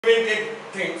will take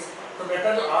things. So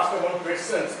better to ask one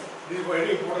questions. This is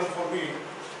very important for me.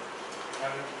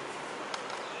 And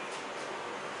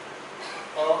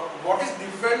what is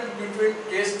difference between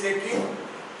case taking,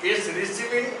 case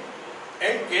receiving,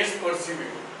 and case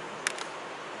perceiving?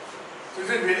 So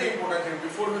this is very important thing.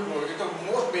 Before we go, it's the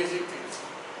most basic things.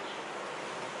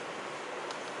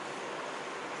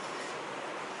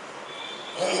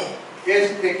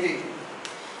 Case taking,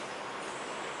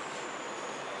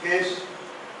 case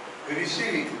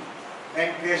receiving,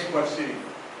 and case perceiving.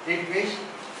 It means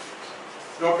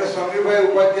Dr.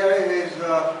 Samibhai Upadhyay has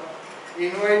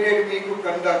invited me to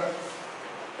conduct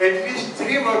at least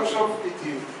 3 workshops with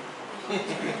you.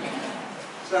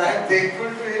 So I am thankful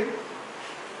to him.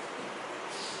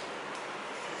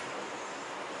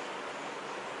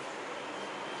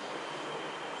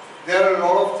 There are a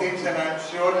lot of things, and I am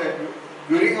sure that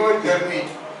during our journey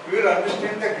we will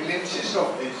understand the glimpses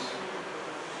of this.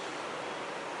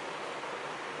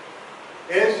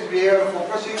 As we are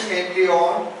focusing mainly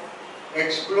on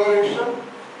exploration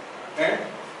and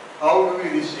how do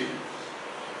we receive.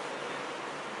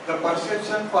 The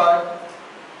perception part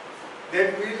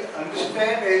that we will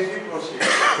understand as we proceed.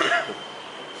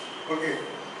 Okay.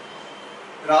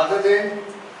 Rather than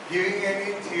giving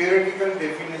any theoretical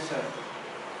definition,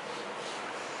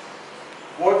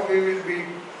 what we will be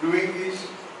doing is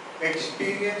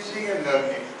experiencing and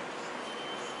learning.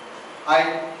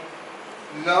 I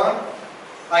learn,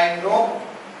 I know,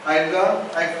 I learn,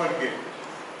 I forget.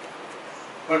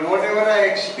 But whatever I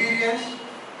experience,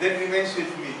 that remains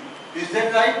with me. Is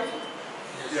that right?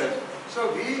 Yes.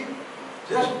 So we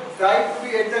just try to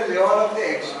be at the level of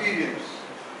the experience.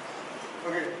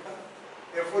 Okay.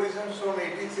 Aphorisms from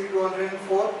 83 to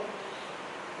 104.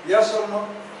 Yes or no?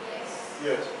 Yes.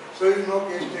 Yes. So you know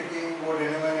case taking, what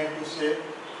anyone had to say.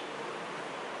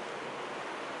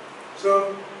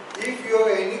 So if you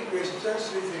have any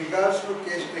questions with regards to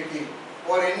case taking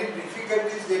or any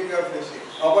difficulties that you are facing,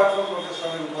 apart from Dr.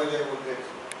 Swami Upadhyay Bodhe,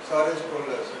 Sir has told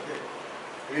us, okay,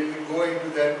 we will go into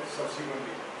that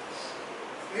subsequently.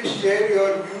 Please share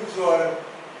your views or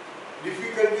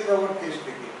difficulties about case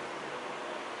taking.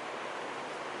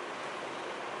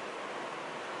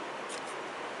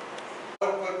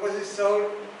 Our purpose is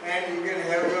served, and you can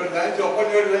have your lunch,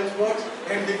 open your lunch box,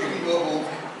 and we can go home.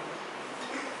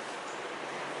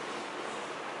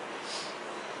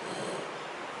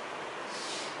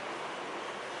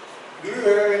 Do you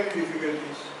have any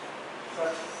difficulties?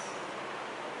 Sir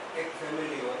એક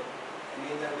family હોય એની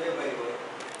અંદર 2 ભાઈ હોય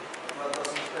અથવા તો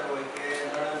sister હોય કે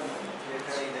નણંદ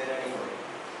જેઠાણી દેરાણી હોય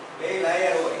બે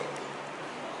લાયર હોય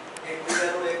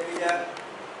એકબીજાનું એકબીજા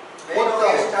બેનો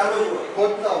કેસ ચાલુ જ હોય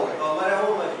ખોટતા હોય તો અમારે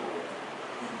શું મજવું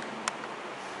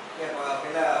કે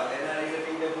પેલા એના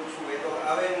રિલેટિવને પૂછવું એ તો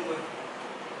આવે નહીં કોઈ.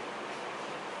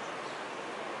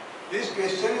 This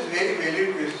question is very valid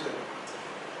question.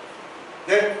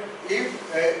 That if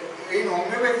in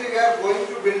homeopathy we are going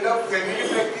to build up family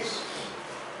practice,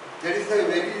 that is a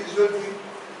very usual thing.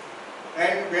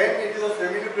 And when it is a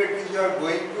family practice, you are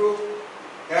going to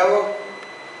have a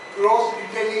cross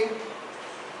detailing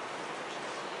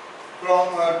from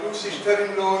two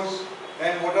sister-in-laws,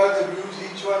 and what are the views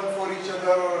each one for each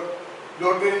other, or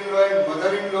daughter-in-law and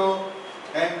mother-in-law,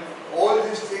 and all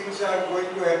these things are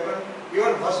going to happen.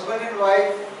 Even husband and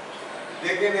wife,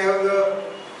 they can have the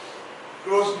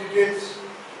cross details.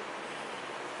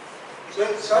 So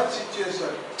in such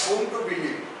situation, whom to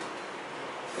believe?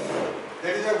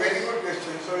 That is a very good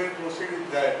question. So we will proceed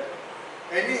with that.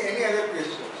 Any other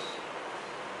questions?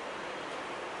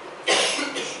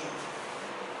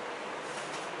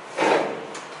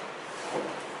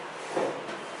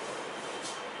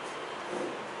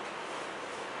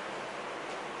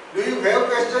 Do you have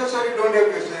questions or you don't have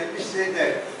questions? Let me say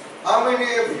that. How many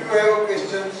of you have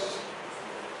questions?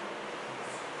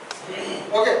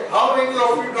 Okay, how many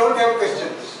of you don't have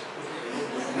questions?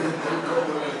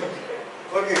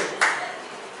 Okay.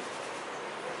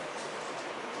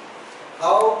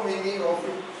 How many of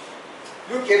you?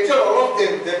 You capture all of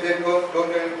them that they don't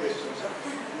have any questions.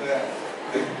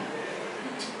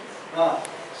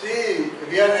 See,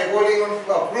 we are recording on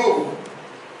proof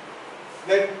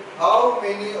that how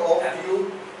many of you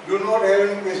do not have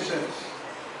any questions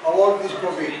about this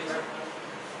topic?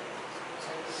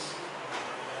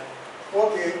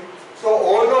 Okay, so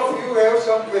all of you have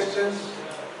some questions.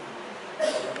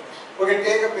 Okay,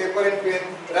 take a paper and pen,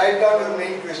 write down your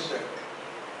main question.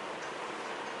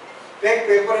 Take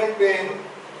paper and pen,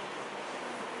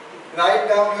 write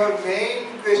down your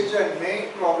main question,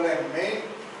 main problem, main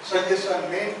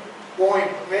suggestion, main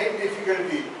point, main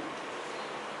difficulty.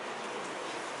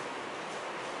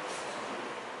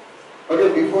 Okay,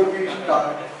 before we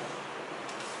start,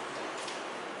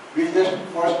 we just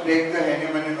first take the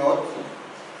Hahnemannian oath.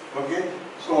 Okay,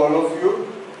 so all of you,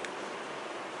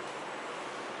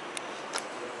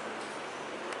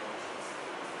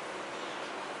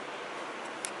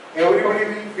 everybody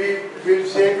will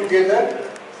say together.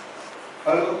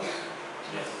 Hello?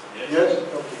 Yes?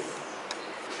 Okay.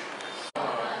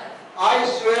 I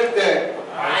swear that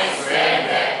I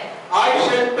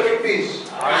shall practice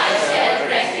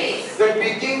the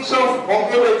teachings of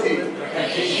homeopathy,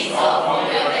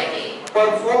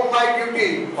 perform my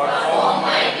duty,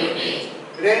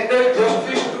 render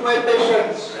justice to my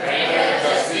patients,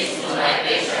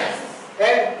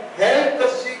 and help the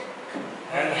sick,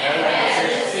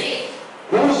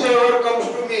 whosoever comes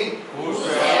to me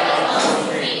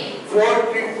for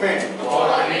treatment.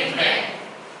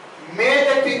 May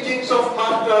the teachings of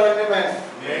Master Hahnemann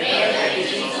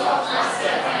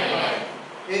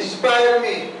inspire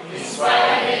me,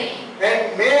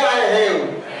 and may I have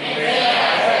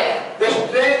the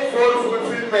strength for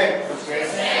fulfillment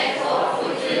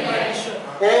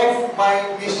of my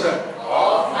mission.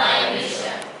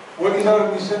 What is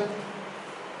our mission?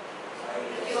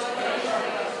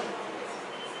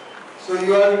 So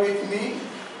you are with me?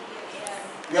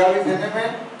 You are with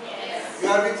Hahnemann? You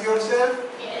are with yourself?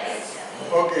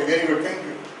 Okay, very good. Thank you.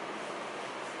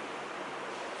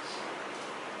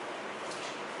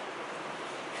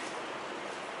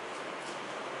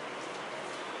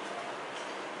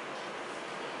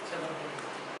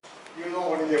 You know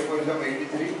what is aphorism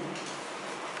 83?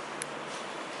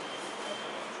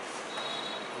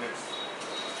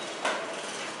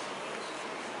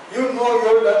 You know you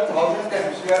have done 1,000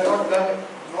 times. We are not done.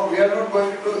 No, we are not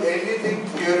going to do anything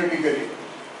theoretically.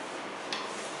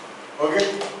 Okay?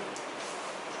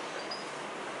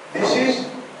 This is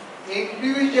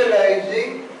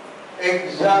individualizing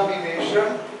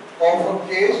examination of a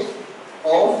case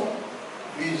of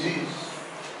disease.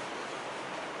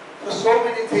 So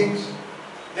many things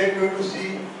that you have to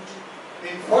see.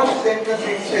 In first sentence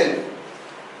itself,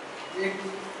 it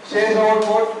says about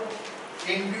what?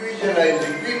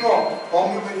 Individualizing. We know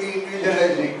homeopathy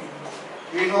individualizing.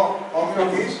 We know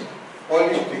homeopathy is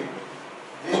holistic.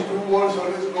 These two words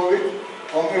always go with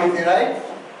homeopathy, right?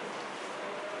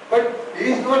 But he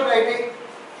is not writing.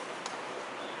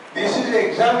 This is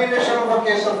examination of a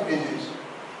case of disease.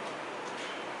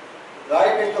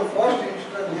 Right at the first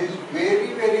instance, he is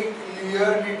very, very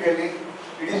clearly telling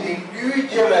it is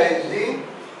individualizing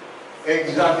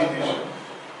examination.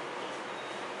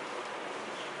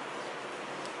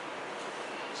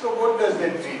 So what does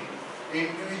that mean?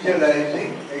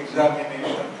 Individualizing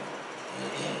examination.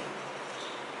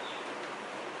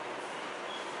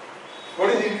 What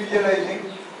is individualizing?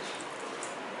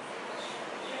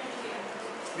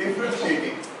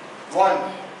 Differentiating one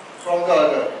from the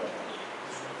other.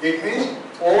 It means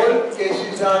all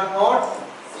cases are not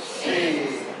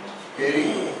same. Very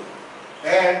good.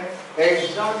 And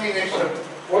examination.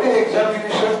 What is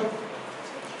examination?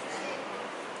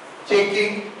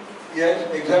 Checking. Yes,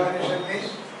 examination means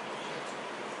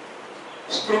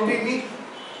scrutiny.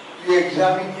 You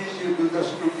examine this, you do the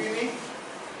scrutiny.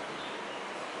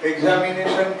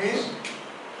 Examination means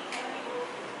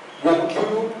go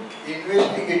through,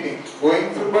 investigating.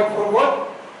 Going through, but for what?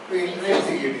 To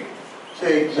investigating. So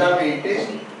examine, it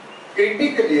is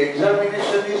critically.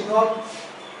 Examination is not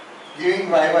giving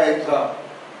viva exam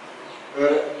or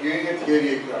giving a theory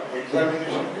exam.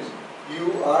 Examination is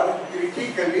you are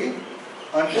critically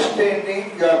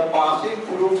understanding, you are passing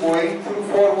through, going through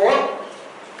for what?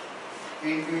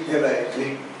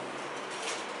 Individualizing.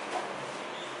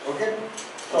 Okay?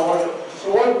 So our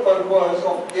sole purpose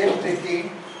of case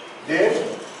taking, that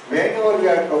whenever we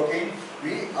are talking,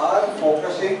 we are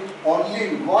focusing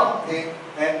only one thing,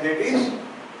 and that is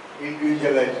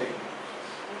individualizing.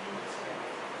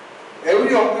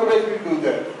 Every homeopath will do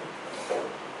that.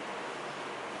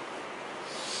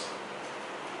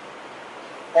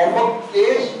 Of a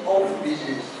case of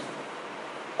disease,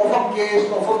 of a case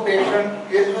of a patient,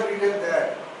 he has not written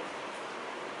that.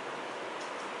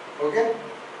 Okay?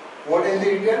 What is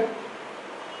it written?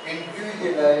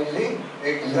 Individualizing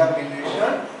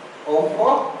examination of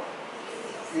a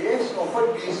case of a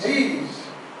disease.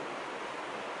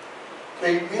 So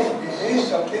it means disease is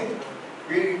something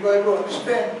we require to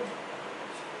understand.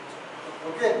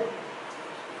 Okay?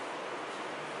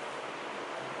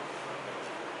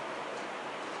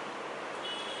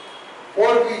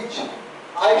 For which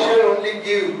I shall only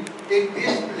give in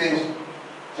this place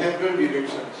general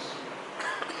directions.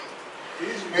 It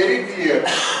is very clear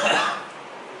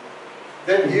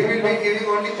that he will be giving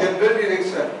only general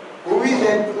direction. Who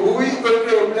is going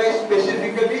to apply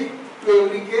specifically? to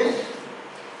every case?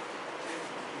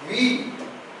 We.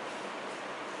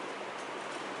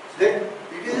 That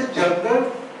it is a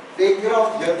general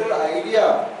background, general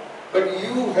idea, but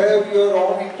you have your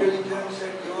own intelligence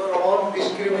and your own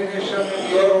discrimination and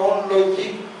your own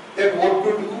logic that what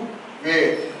to do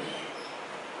where.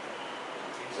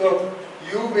 So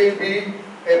you will be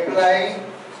applying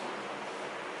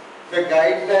the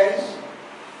guidelines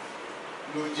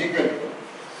logically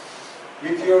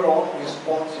with your own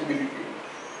responsibility.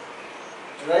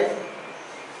 Right?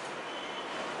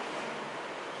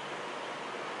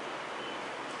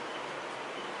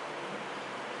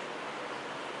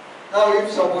 Now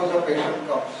if suppose a patient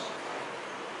comes,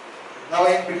 now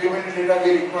in preliminary data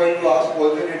we require to ask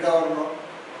all the data or not?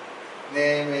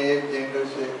 Name, age, gender,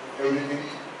 sex, everything.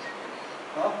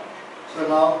 Huh? So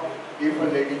now if a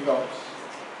lady comes,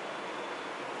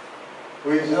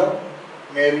 who is a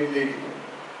married lady,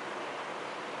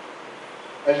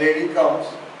 a lady comes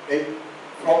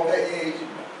from the age,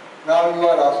 now you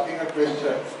are asking a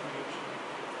question,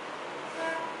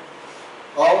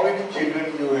 how many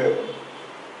children you have?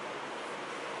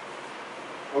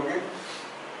 Okay?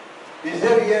 Is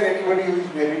there here anybody who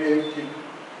is married and have children?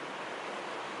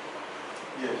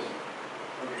 Yes.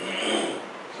 Okay.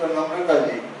 So Namrata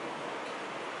ji,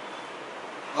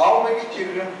 how many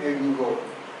children have you got?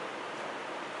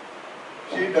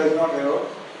 She does not have a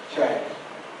child.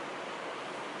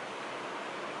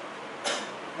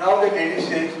 Now the lady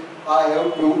says, I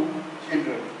have 2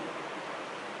 children.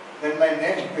 Then my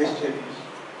next question is,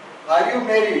 are you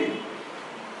married?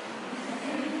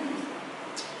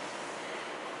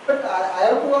 But I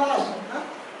have to ask, huh?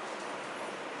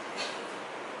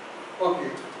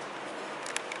 Okay.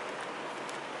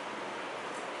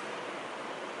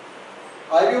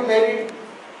 Are you married?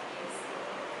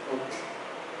 Okay.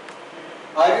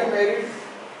 Are you married?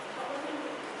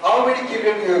 How many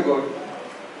children you have got?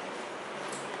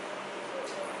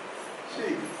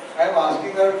 See, I am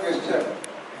asking her a question.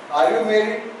 Are you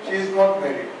married? She is not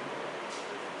married.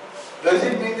 Does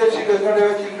it mean that she does not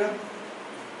have children?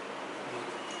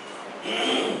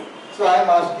 So I am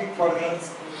asking for her,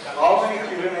 how many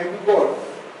children have you got?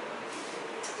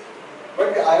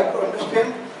 But I have to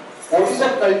understand what is the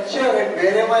culture and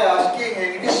where am I asking,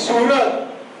 and it is Surat,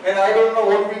 and I don't know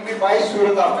what will be my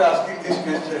Surat after asking this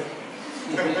question.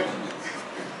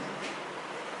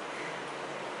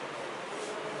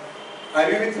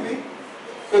 Are you with me?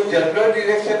 So general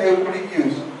direction everybody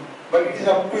gives, but it is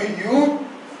up to you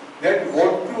that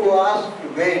what to ask,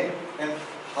 when and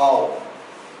how.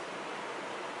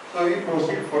 So we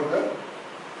proceed further.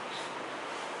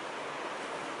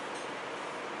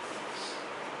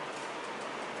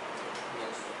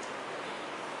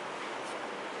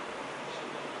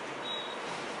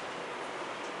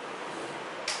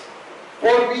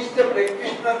 For which the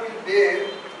practitioner will bear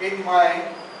in mind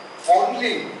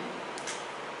only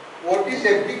what is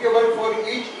applicable for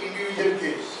each individual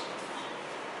case.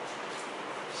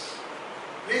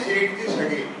 Please read this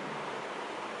again.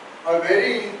 A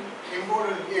very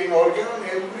important, in organ,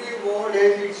 every word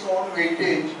has its own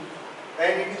weightage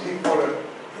and it is important.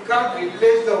 You can't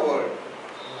replace the word.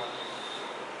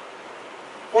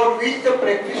 For which the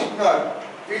practitioner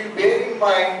will bear in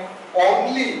mind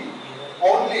only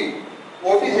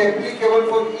what is applicable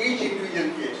for each individual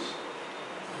case.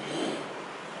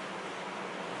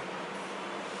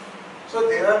 So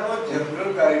there are no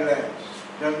general guidelines,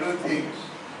 general things.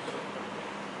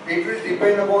 It will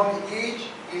depend upon each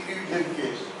individual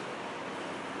case.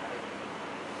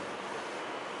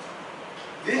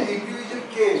 This individual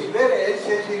case, where else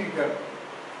has he written?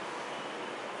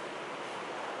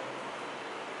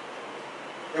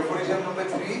 Aphorism number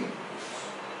 3.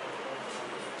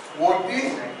 What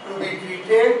is to be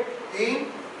treated in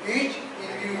each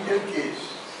individual case?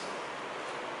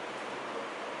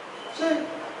 So,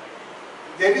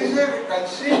 there is a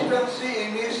consistency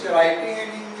in his writing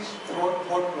and in his thought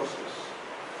process.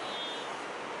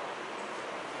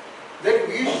 That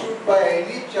we should by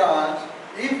any chance,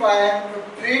 if I am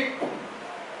to treat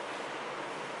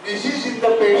disease in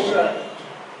the patient,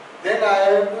 then I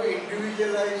have to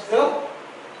individualize the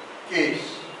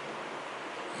case.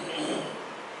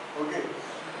 Okay.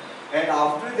 And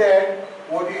after that,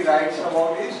 what he writes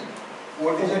about is,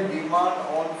 what is a demand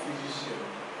on physician?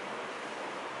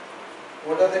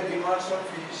 What are the demands on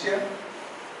physician?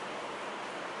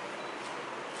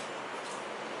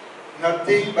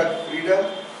 Nothing but freedom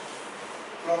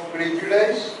from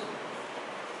prejudice,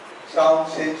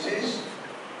 sound senses,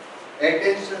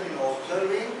 attention in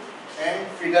observing, and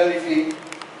fidelity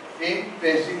in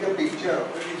tracing the picture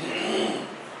of the disease.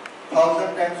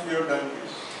 1,000 times we have done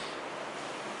this.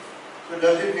 So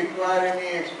does it require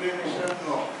any explanation?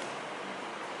 No.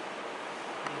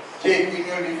 Check in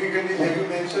your difficulties. Have you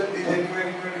mentioned this anywhere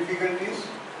in your difficulties?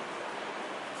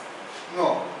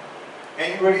 No.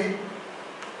 Anybody?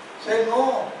 Say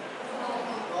no.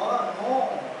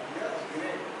 No. Yes,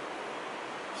 great.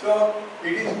 So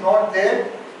it is not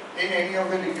there in any of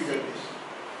the difficulties.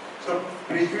 So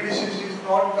prejudices is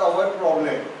not our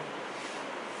problem.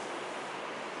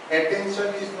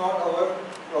 Attention is not our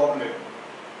problem.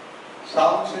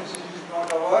 Sound senses is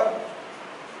not our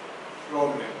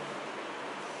problem.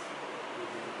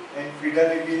 And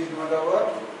fidelity is not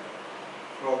our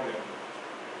problem.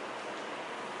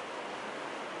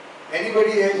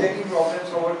 Anybody has any problems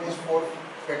over these four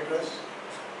factors?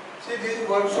 See, this is a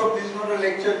workshop, this is not a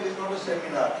lecture, this is not a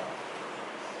seminar.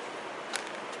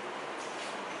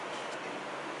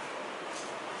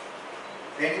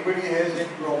 Anybody has any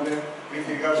problem with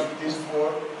regards to these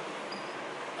four?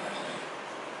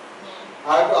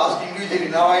 I have to ask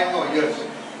individually. Now I know, yes.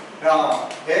 Now,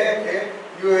 hey,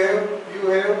 you have,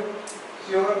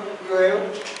 sure, you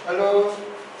have, hello,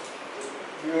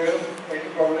 you have any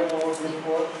problem about this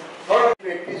four? Not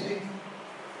practicing.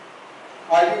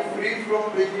 Are you free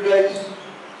from prejudice?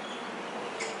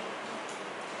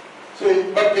 So,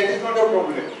 but that is not a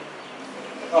problem.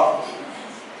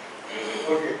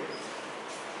 Okay.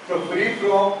 So free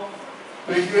from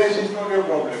prejudice is not your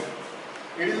problem.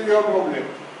 It is your problem.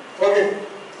 Okay.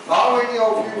 How many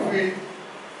of you feel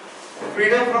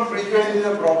freedom from prejudice is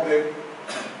a problem?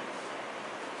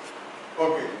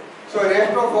 Okay. So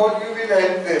rest of all you will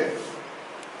help them.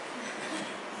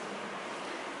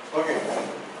 Okay.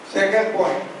 Second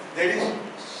point, that is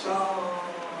sound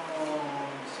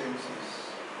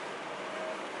senses.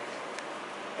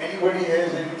 Anybody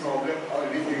has any problem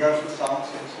with regards to sound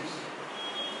senses?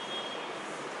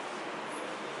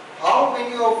 How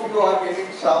many of you are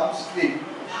getting sound sleep?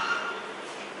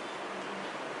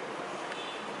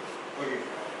 Okay.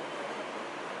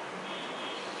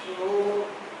 So,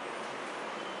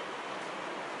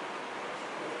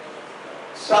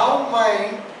 sound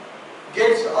mind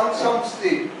gets unsound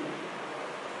sleep.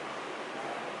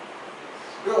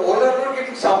 We all are not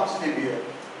getting sound sleep here.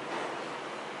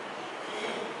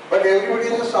 But everybody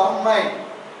has a sound mind.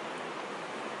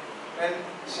 And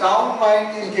sound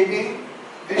mind is getting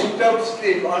disturbed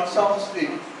sleep, unsound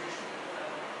sleep.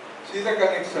 See the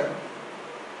connection.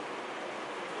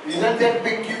 Isn't that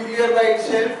peculiar by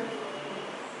itself?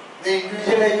 The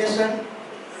individualization.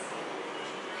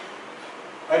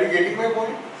 Are you getting my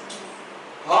point?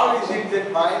 How is it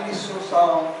that mind is so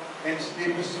sound and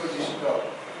sleep is so disturbed?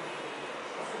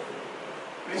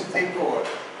 Please think over.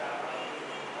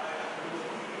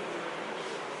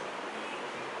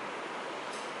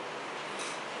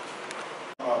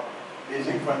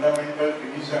 Basic fundamental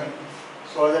division,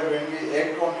 so that when we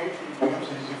act on it, it becomes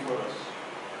easy for us.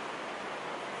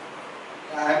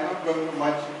 I am not going to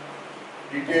much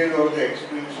detail or the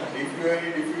explanation. If you have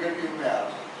any difficulty, you may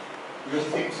ask. Because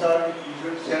things are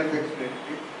usually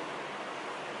self-explanatory.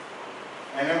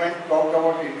 Hahnemannian talked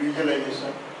about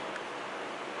individualization.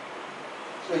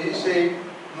 So he said,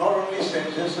 not only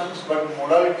sensations but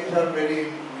modalities are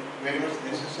very much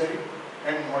necessary,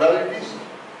 and modalities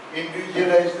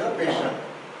individualize the patient.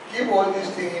 Keep all these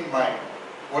things in mind.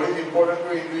 What is important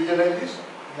to individualize is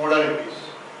modalities.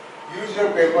 Use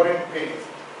your paper and pen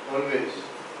always.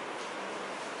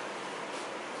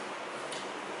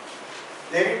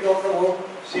 Then he talked about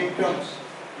symptoms,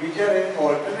 which are in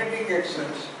alternating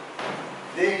actions.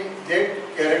 That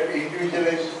character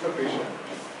individualizes the patient.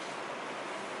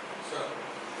 Sir,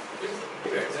 please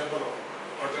give an example of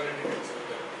alternating actions.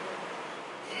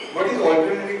 What is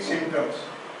alternating symptoms?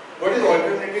 What is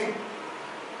alternating?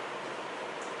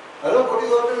 Hello, what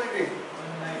is alternating?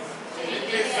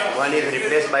 One is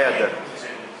replaced by other.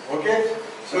 Okay,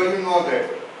 so you know that.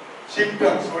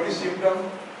 Symptoms, what is symptom?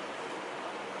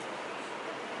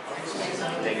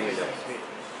 Language of speech.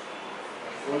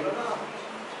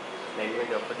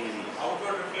 Language of the disease.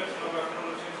 Outward reflection of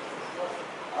acknowledging.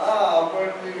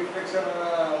 Outward reflection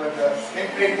in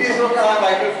practice of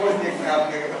vital force देखना है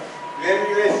आपने कहा. Where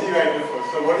you will see vital force.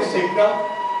 So what is symptom?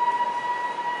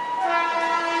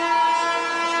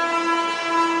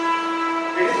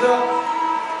 It is the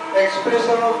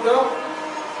expression of the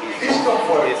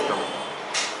discomfort.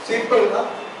 Simple, na?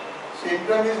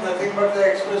 Symptom is nothing but the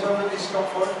expression of the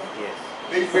discomfort. Yes.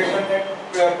 Which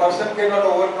person cannot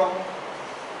overcome.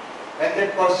 And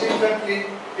that persistently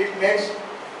it makes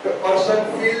the person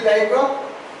feel like a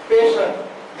patient,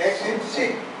 makes him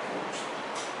sick.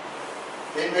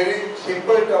 In very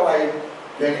simple term, I am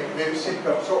telling very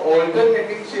simple. So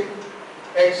alternating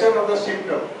action of the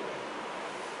symptom.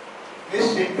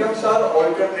 These symptoms are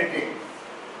alternating.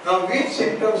 Now, which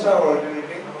symptoms are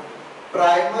alternating?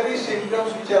 Primary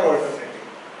symptoms which are alternating.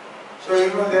 So, you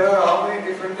know there are how many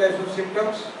different types of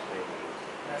symptoms?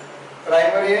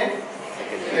 Primary and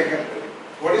secondary.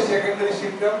 What is secondary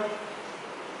symptom?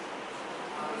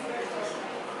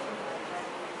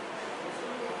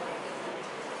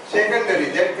 Secondary,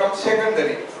 that comes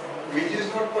secondary, which is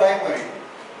not primary.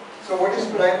 So what is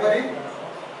primary?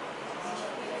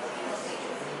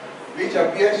 Which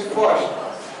appears first.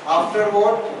 After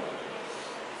what?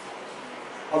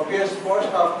 Appears first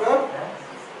after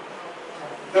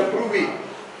the proving.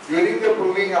 During the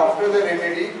proving, after the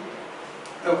remedy,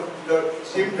 the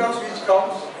symptoms which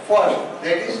comes first,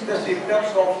 that is the symptoms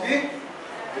of the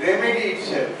remedy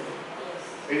itself.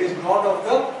 It is not of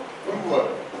the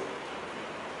prover.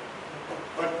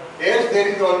 But as there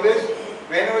is always,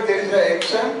 whenever there is an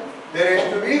action, there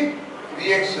has to be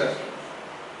reaction.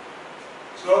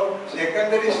 So,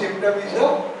 secondary symptom is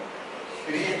a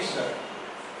reaction.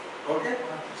 Okay?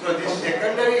 So, this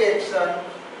secondary action,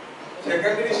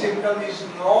 secondary symptom is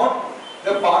not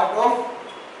the part of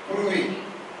proving.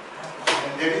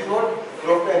 And that is what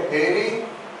Dr. Herring,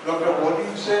 Dr.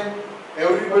 Boningsen,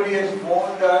 everybody has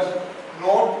warned us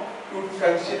not to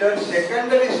consider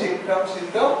secondary symptoms in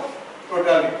the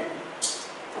totality,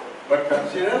 but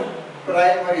consider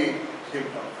primary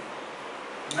symptom.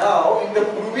 Now, in the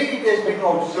proving it has been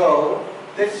observed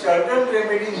that certain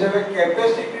remedies have a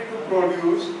capacity to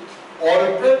produce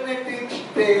alternating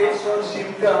states or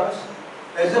symptoms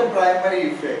as a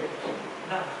primary effect.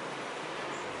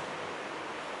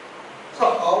 So,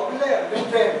 how will I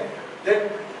understand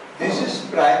that this is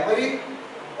primary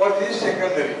or this is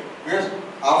secondary? Because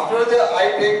after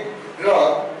I take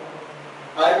drug,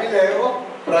 I will have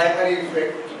a primary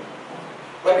effect,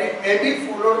 but it may be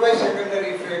followed by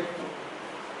secondary effect.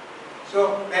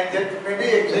 So, and that may be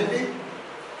exactly,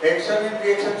 action and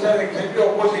reactions are exactly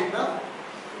opposite, na?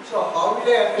 So, how will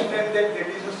I understand that that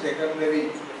is a secondary?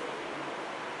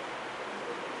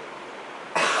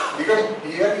 Because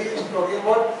here he is talking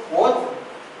about what?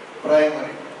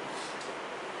 Primary.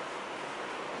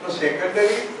 So,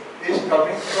 secondary is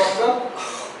coming from the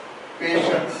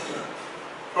patient,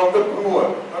 from the prover,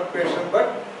 not patient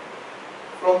but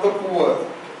from the prover.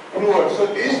 So,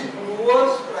 this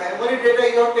prover's primary data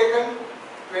you have taken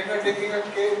when you are taking a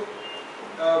case,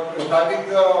 starting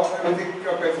the homeopathic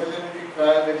pathogenetic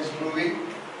trial, that is proving.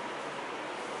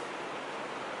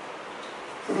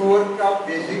 Prover का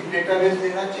basic database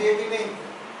देना चाहिए कि नहीं?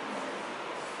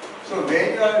 So when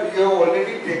you have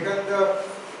already taken the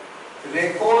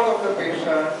record of the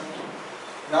patient,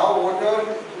 now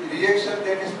whatever reaction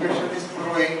that this patient is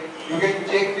proving, you can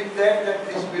check with that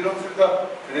this belongs to the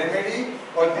remedy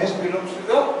or this belongs to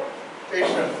the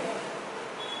patient.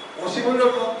 Possible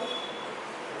or not?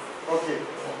 Okay.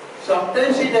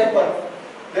 Sometimes it happens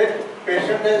that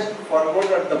patient has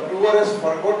forgotten, the prover has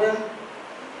forgotten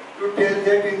to tell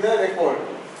that in the record,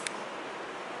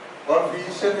 or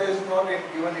physician has not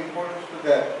given importance to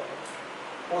that.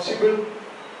 Possible.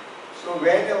 So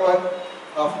whenever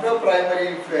after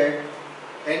primary effect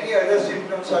any other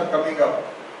symptoms are coming up,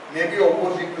 maybe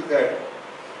opposite to that,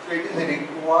 so it is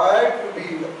required to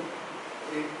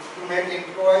make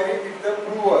inquiry with the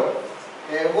prover.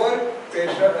 Ever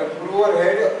prover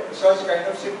had such kind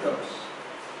of symptoms,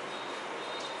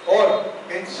 or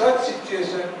in such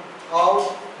situation,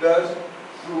 how does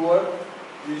prover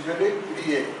usually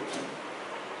react?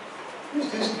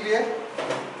 Is this clear?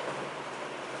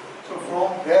 So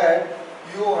from that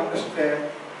you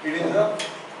understand it is a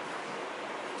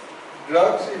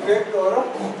drug's effect or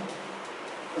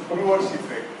a prover's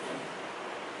effect.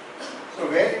 So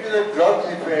when it is a drug's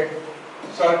effect,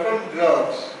 certain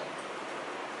drugs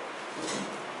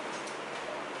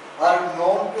are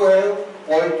known to have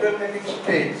alternating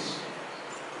states.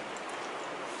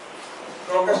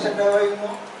 Crocus sativa, you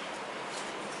know?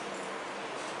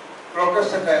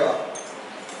 Crocus sativa.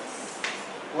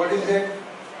 What is it?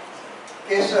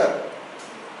 Kesar.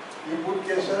 You put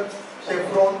kesar,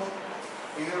 saffron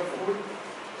in your food.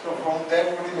 So from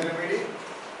that, what is the remedy?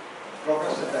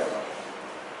 Crocus sativa.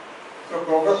 So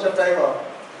crocus sativa,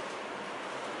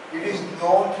 it is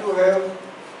known to have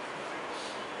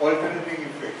alternating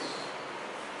effects.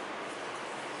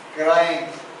 Crying,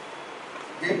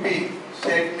 weeping,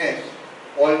 sadness,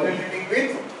 alternating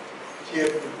with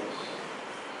cheerfulness.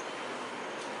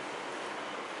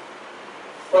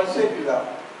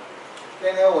 Pulsatilla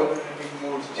can have alternating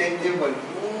moods, changeable,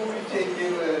 mood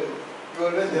changeable. You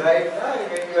always write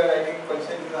when you are writing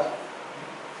pulsatilla.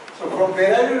 So from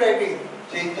where are you writing?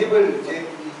 Changeable,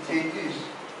 changes.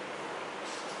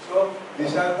 So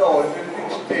these are the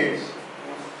alternating states.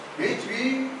 which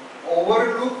we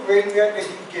overlook when we are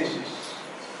taking cases.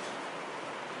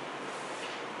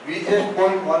 We just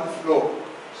go in one flow.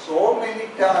 So many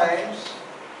times,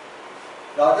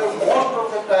 rather most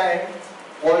of the time,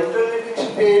 alternating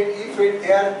state, if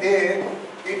they are there,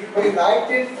 it will be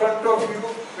right in front of you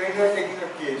when you are taking a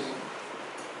case.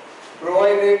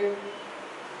 Provided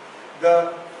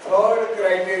the third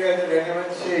criteria, the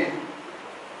relevancy,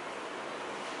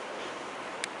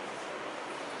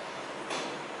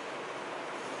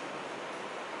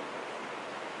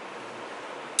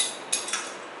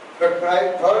 the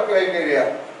third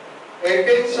criteria,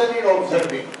 attention in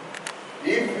observing.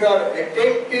 If you are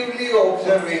attentively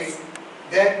observing,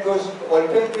 then those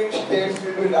alternating states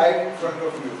will be right in front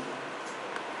of you.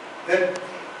 The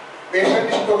patient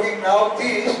is talking now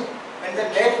this, and the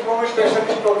next moment patient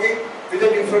is talking with a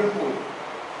different mood.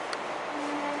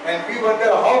 And we wonder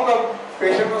how come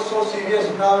patient was so serious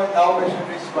now and now patient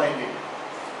is smiling.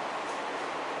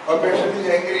 Or patient is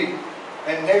angry,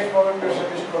 and next moment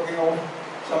patient is talking of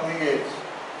something else.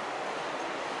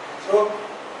 So,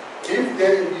 if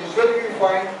there usually we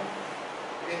find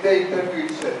in the interview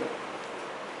itself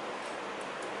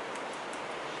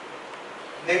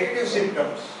negative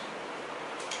symptoms.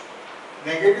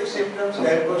 Negative symptoms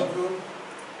help us to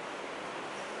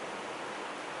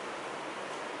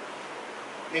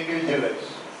individualize.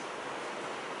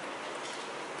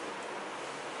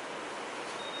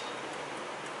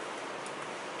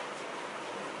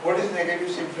 What is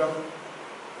negative symptom?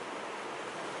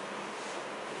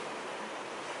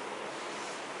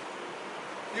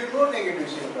 You know negative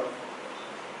symptom.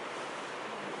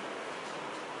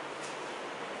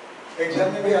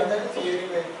 Exam में भी आता है theory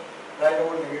में right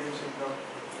about negative symptom.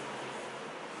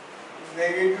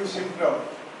 Negative symptom.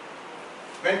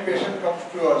 When patient comes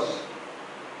to us,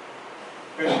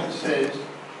 patient says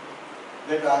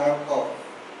that I have cough.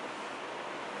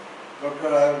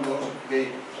 Doctor, I have lost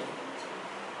weight.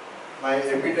 My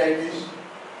appetite is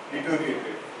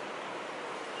deteriorated.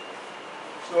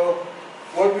 So,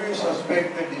 what do you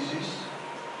suspect the disease?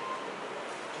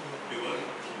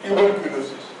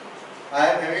 Tuberculosis. I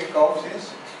am having cough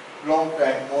since long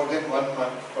time, more than 1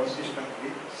 month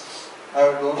persistently. I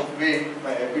have lost weight,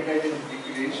 my appetite is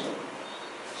decreased.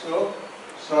 So,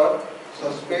 sir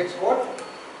suspects what?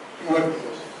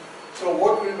 Tuberculosis. So,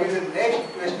 what will be the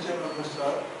next question of the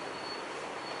sir?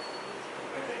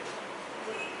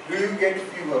 Do you get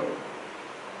fever?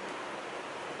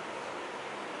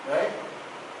 Right?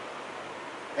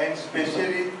 And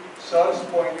especially, sir's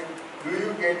point, do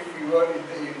you get fever in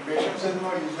the inpatient? Says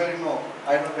no, usually no,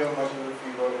 I don't have much of a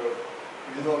fever,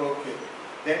 it is all okay.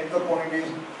 Then the point is,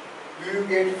 do you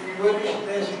get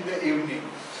feverishness in the evening?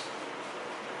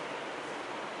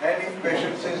 And if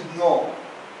patient says no,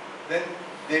 then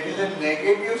that is a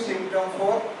negative symptom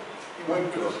for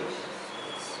tuberculosis.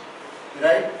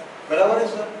 Right? Barabar hai,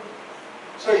 sir?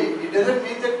 So it doesn't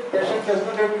mean that patient does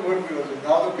not have tuberculosis.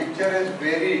 Now the picture has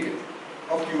varied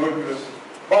of tuberculosis.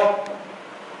 But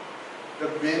the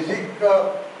basic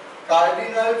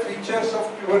cardinal features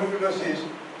of tuberculosis,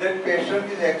 that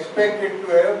patient is expected to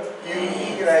have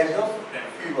evening rise of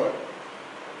fever.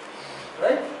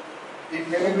 Right? It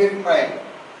may be very mild.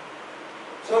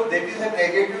 So that is a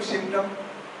negative symptom.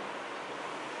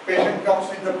 Patient comes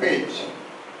with a page,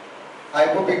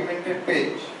 hypopigmented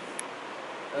page.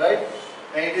 Right?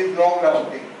 And it is long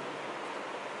lasting.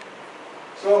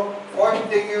 So first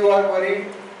thing you are worried.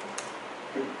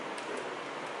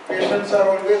 Patients are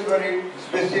always worried,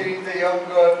 especially in the young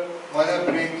girl. Mother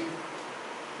brings,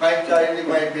 my child,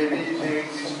 my baby is having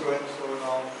this so and so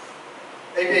now.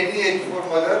 At any age for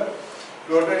mother,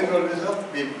 daughter is always a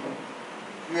baby.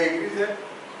 You agree with that?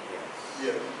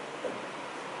 Yes.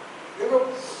 You know,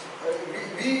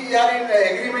 we are in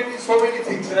agreement in so many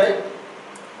things, right?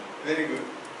 Very good.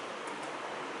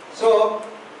 So,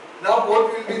 now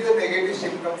what will be the negative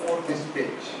symptom for this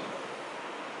page?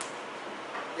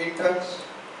 Interns.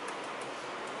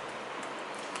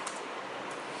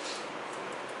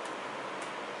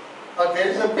 There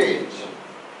is a page,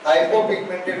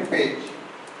 hypopigmented page.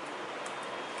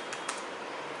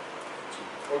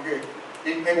 Okay,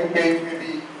 it may be page, may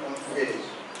be on face.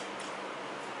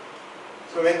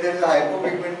 So when there is a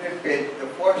hypopigmented page, the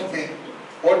first thing,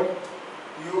 what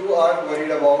you are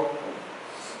worried about?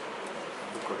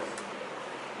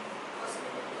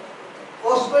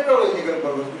 Cosmetological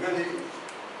purpose, because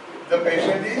the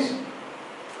patient is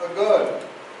a girl.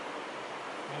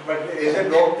 But as a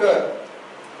doctor,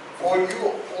 for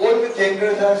you, all the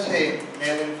genders are same,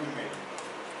 male and female.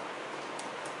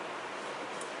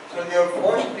 So your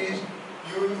first is,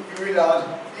 you will ask,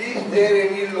 is there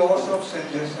any loss of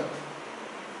sensation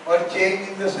or change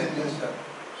in the sensation?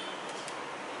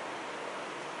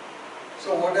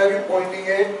 are you pointing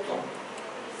at?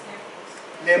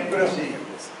 Leprosy.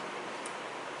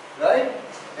 Right?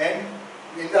 And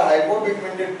in the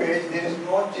hypopigmented page, there is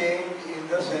no change in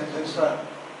the sensation,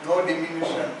 no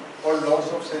diminution or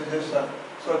loss of sensation.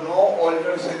 So no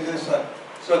altered sensation.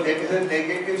 So that is a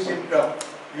negative symptom.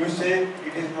 You say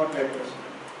it is not leprosy.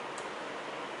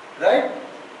 Right?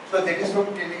 So that is from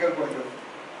clinical point of view.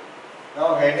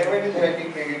 Now Hahnemann is having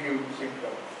negative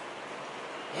symptom.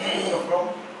 So from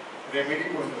remedy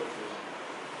point of view.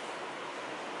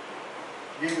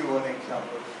 Give you one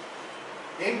example.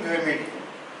 In remedy,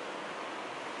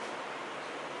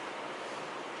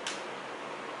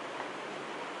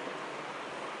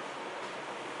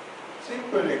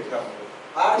 simple example.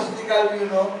 Arsenical, you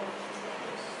know.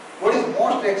 What is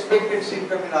most expected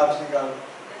symptom in arsenical?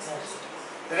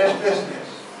 Restlessness.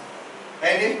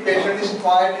 And if patient is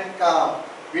quiet and calm,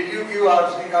 will you give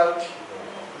arsenical?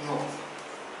 No.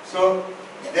 So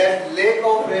that lack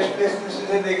of restlessness is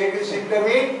a negative symptom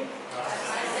in?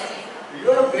 You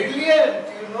are brilliant,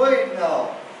 you know it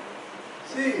now.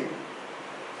 See,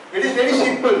 it is very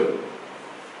simple.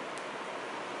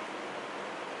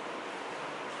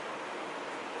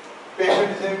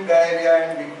 Patient is having diarrhea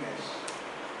and weakness.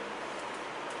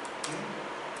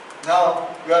 Now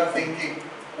you are thinking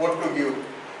what to give,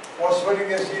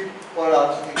 phosphoric acid or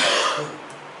arsenic.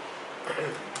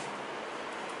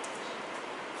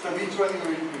 So which one you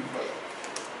will prefer?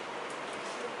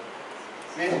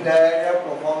 With diarrhea,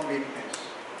 profound weakness.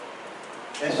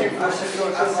 Acid flush is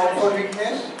also known for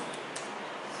weakness.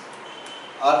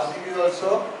 Arsenic is also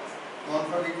known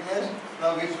for weakness.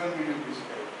 Now which one will you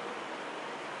prescribe?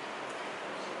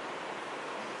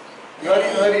 You are in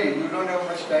a hurry, you don't have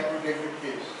much time to take the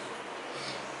case.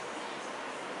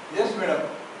 Yes, madam.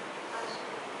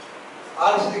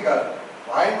 Arsenical.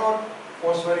 Why not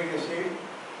phosphoric acid?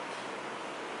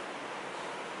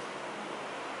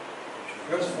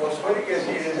 Because phosphoric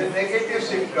acid is a negative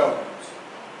symptom.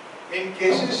 In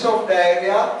cases of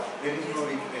diarrhea, there is no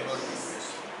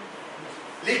weakness.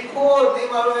 Likho, nahi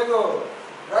malum hai to.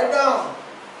 Write down.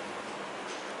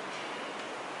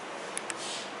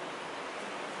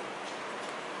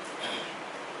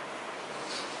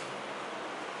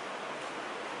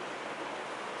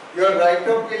 Your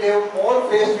write-up will have more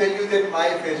face value than my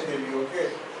face value, okay?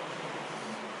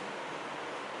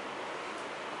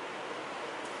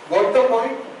 Got the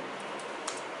point?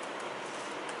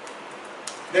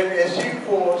 Then acid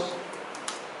force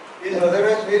is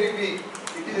otherwise very weak.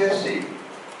 It is acid.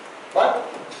 But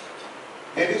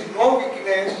there is no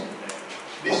weakness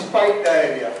despite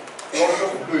diarrhea, loss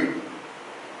of fluid.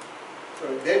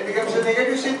 So that becomes a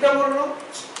negative symptom or no?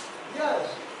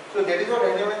 Yes. So that is what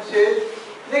Hahnemann says.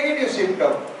 Negative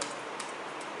symptom.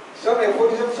 Some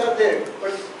aphorisms are there,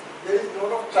 but there is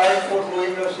no time for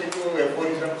going us into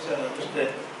aphorisms and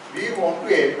understand. We want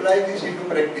to apply this into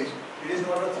practice. It is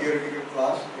not a theoretical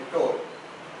class at all.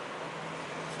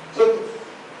 So,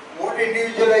 what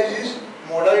individualizes?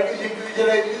 Modalities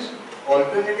individualizes,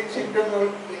 alternating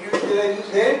symptom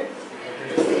individualizes, and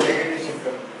negative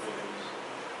symptom.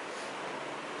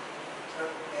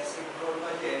 Acid flow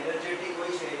માં જે energetic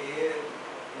હોય છે એ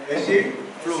Acid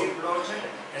flow છે ને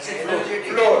Acid energetic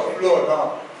flow, हाँ.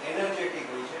 energetic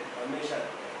હોય છે હંમેશા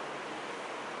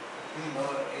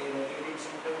એ negative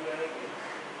symptom ગણાય કે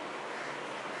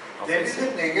That is a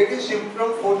negative symptom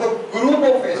for the group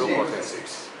of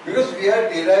acids. Because we are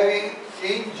deriving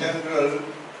in general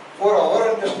for our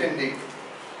understanding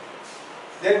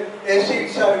that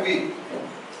acids are weak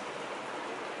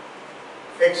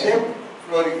except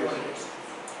fluoric acid.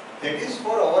 That is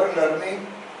for our learning,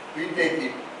 we take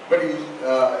it. But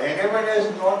Hahnemann has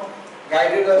not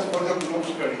guided us for the group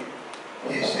study.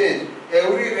 He says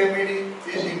every remedy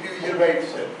is individual by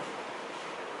itself.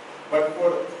 But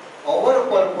for our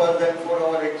purpose and for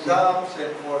our exams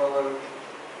and for our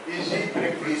easy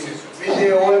practice, we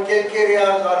say all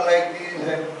calcareas are like this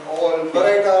and all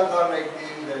varietas are like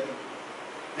this, and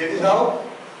that is how.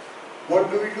 What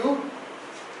do?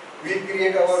 We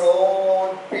create our own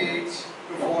pits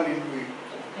to fall into it.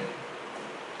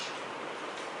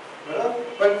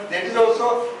 But that is also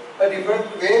a different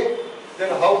way than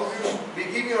how you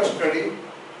begin your study.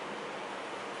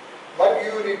 But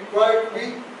you require to be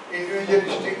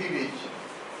individualistic in each.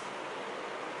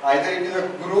 Either it is a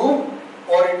group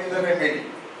or it is a remedy.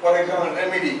 For example,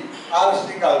 remedy,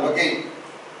 arsenical, again.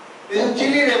 This is a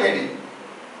chili remedy.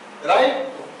 Right?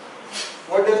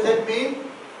 What does that mean?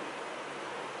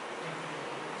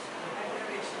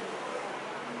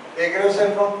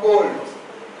 Aggression from cold,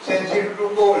 sensitive to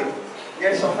cold,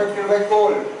 gets affected by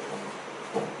cold.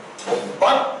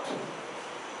 But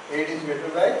it is better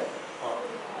by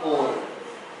cold.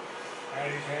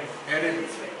 Head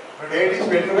is Head is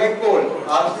better by cold.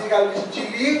 Arsenic alum is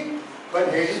chilly, but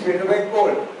head is better by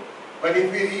cold. But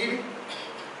if we read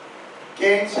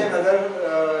Keynes and other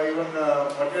even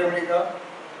Mater America,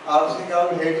 arsenic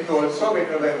alum head is also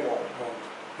better by warm.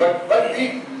 But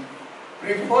we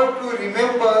prefer to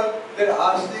remember that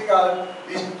arsenic alum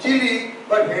is chilly,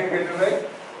 but head better by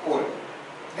cold.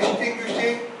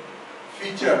 Distinguishing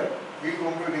feature we are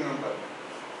going to remember.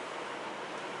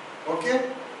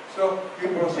 Okay? So we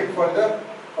proceed further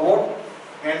about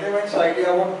Hahnemann's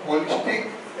idea about holistic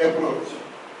approach.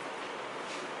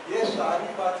 ये सारी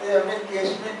बातें हमें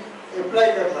case में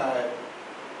apply करना है.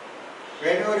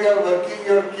 Whenever you are working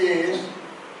your case,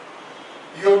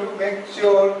 you have to make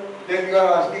sure that you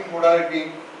are asking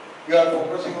modality, you are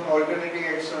focusing on alternating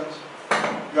actions,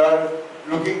 you are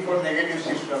looking for negative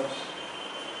symptoms.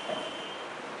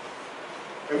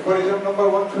 Aphorism number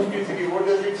 153, what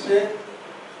does it say?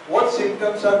 What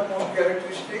symptoms are most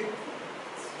characteristic?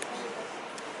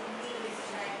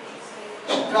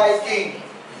 Striking,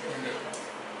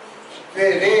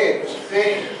 rare,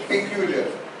 strange, peculiar.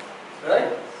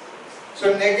 Right?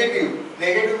 So negative.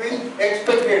 Negative means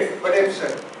expected but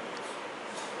absent.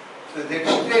 So that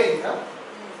is strange, huh?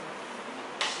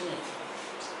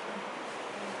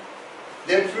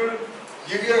 That should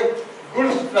give you a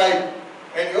good strike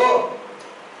and oh,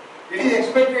 it is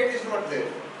expected, it is not there.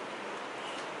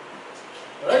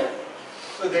 Right?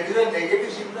 So that is a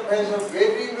negative symptom has a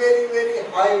very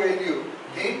high value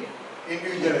in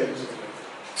individualization.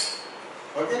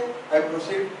 Okay? I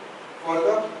proceed for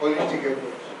the holistic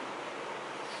approach.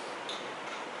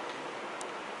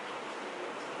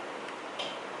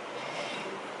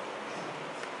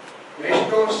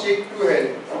 Restore sick to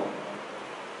health.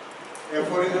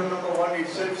 Aphorism number 1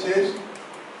 itself says,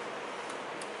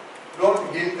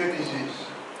 don't heal the disease.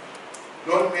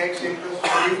 Don't make symptoms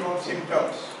free from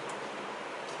symptoms.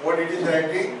 What it is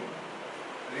writing?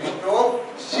 Restore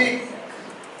sick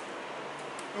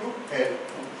to health.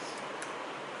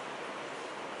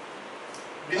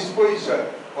 Disposition,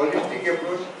 holistic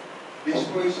approach,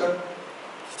 disposition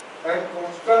and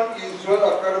constant usual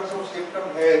occurrence of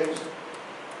symptom helps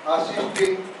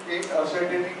assisting in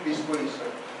ascertaining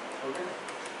disposition. Okay?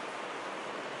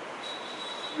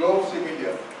 Law of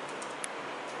similia.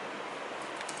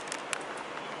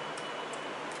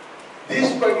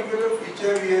 This particular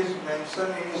feature he has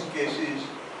mentioned in his cases,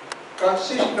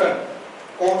 consistent,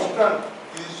 constant,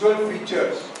 usual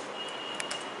features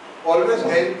always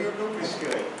help you to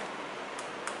prescribe.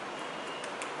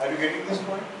 Are you getting this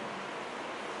point?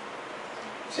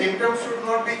 Symptoms should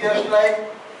not be just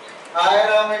like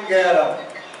Ayaram and Gayaram.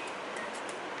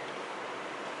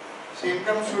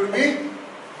 Symptoms should be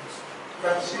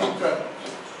consistent.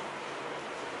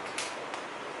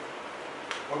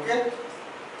 Okay?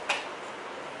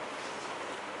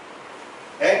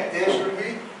 And they should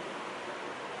be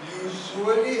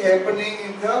usually happening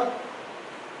in the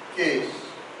case.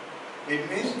 It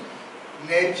means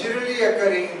naturally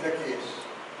occurring in the case.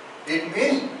 It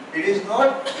means it is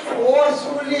not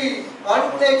forcefully,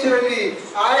 unnaturally,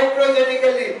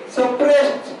 iatrogenically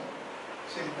suppressed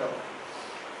symptom.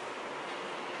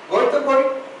 Got the point?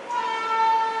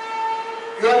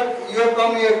 You have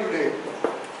come here today.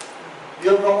 You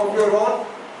have come of your own,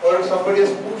 or somebody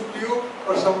has pushed you,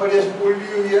 or somebody has pulled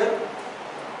you here.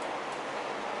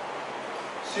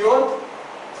 Sure?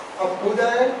 अब पूजा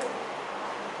है?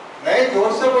 नहीं,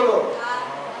 जोर से बोलो.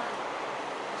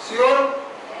 Sure?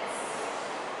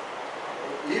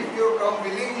 If you come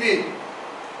willingly,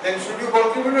 then should you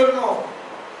contribute or no?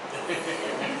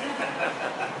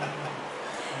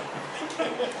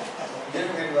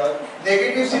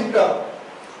 Negative symptom.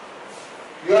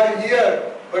 You are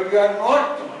here, but you are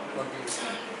not.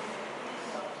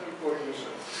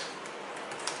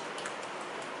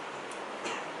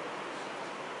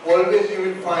 Always you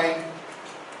will find,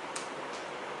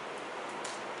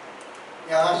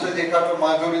 यहाँ से देखा तो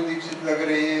माधुरी दीक्षित लग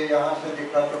रही है, यहाँ से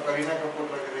देखा तो करीना कपूर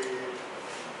लग रही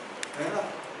है ना?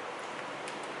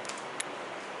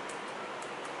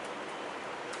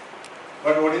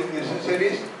 But what is necessary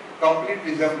is complete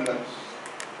resemblance,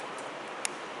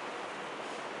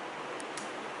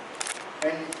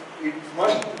 and it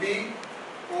must be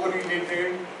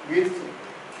correlated with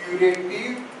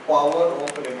curative power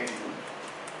of remedy.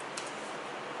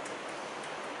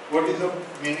 What is the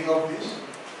meaning of this?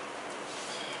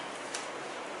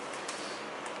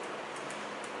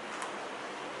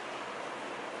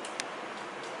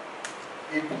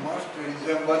 It must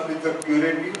resemble with the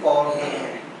curative power of the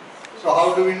remedy. So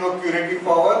how do we know curative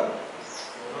power?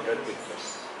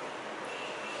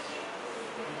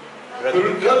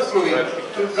 Through drug proving.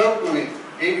 Through drug proving.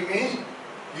 It means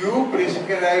You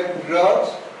prescribe drugs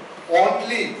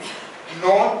only,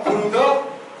 not through the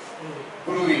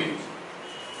brewing,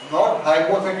 not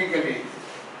hypothetically,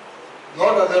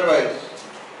 not otherwise.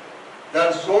 There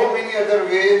are so many other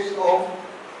ways of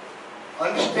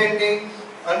understanding.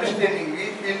 We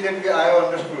feel that I have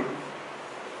understood,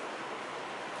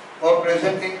 or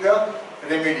presenting the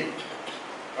remedy.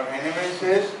 But Hahnemann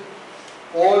says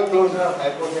all those are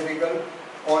hypothetical,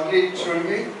 only it should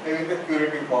be having the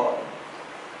curative power.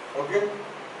 Okay?